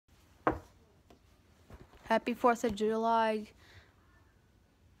Happy 4th of July.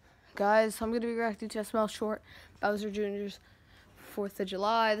 Guys, I'm going to be reacting to SML short Bowser Jr.'s 4th of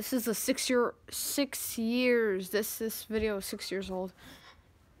July. This is a 6 years. This video is 6 years old.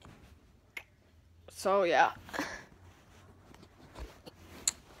 So, yeah.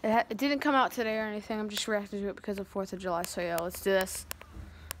 It didn't come out today or anything. I'm just reacting to it because of 4th of July. So, yeah, let's do this.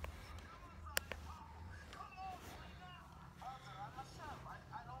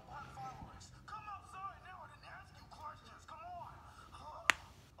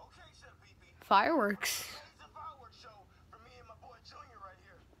 Fireworks.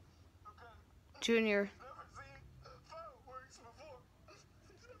 Junior.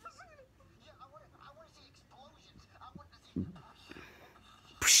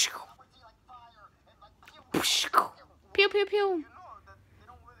 Pew pew pew.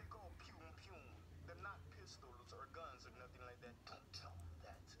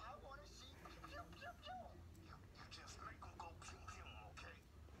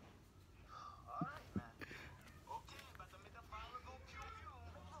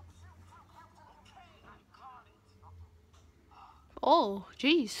 Oh,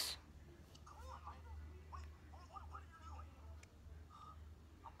 jeez.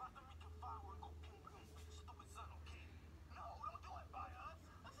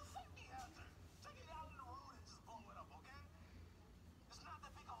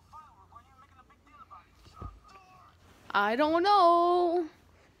 I don't know.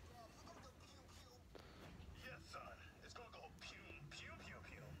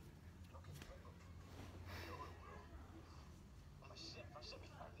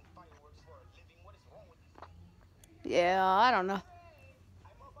 Yeah, I don't know.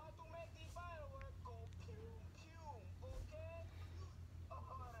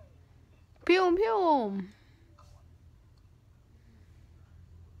 Pew pew.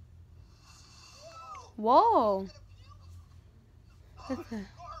 Whoa.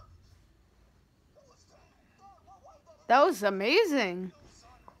 That was amazing.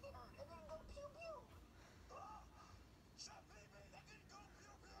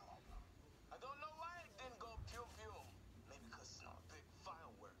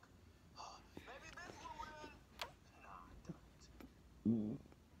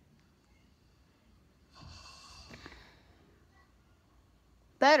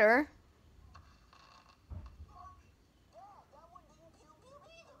 Better.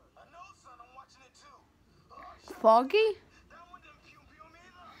 Foggy?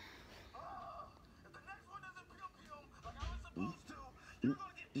 A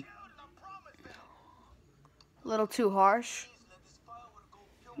little too harsh.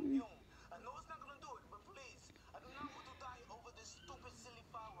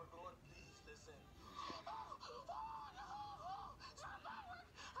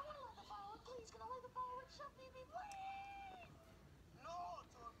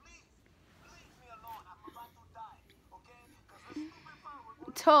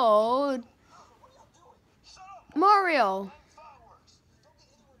 Toad. Mario.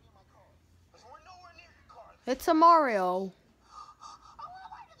 It's a Mario.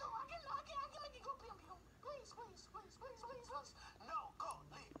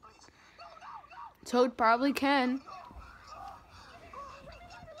 Toad probably can.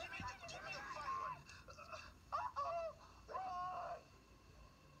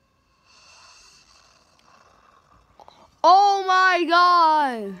 Oh my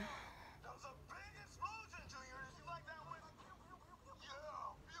God!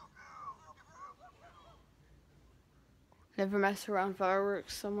 Never mess around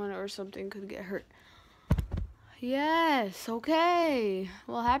fireworks. Someone or something could get hurt. Yes, okay.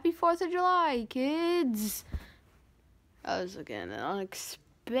 Well, happy 4th of July, kids. That was, again, an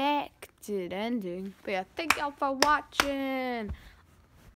unexpected ending. But yeah, thank y'all for watching.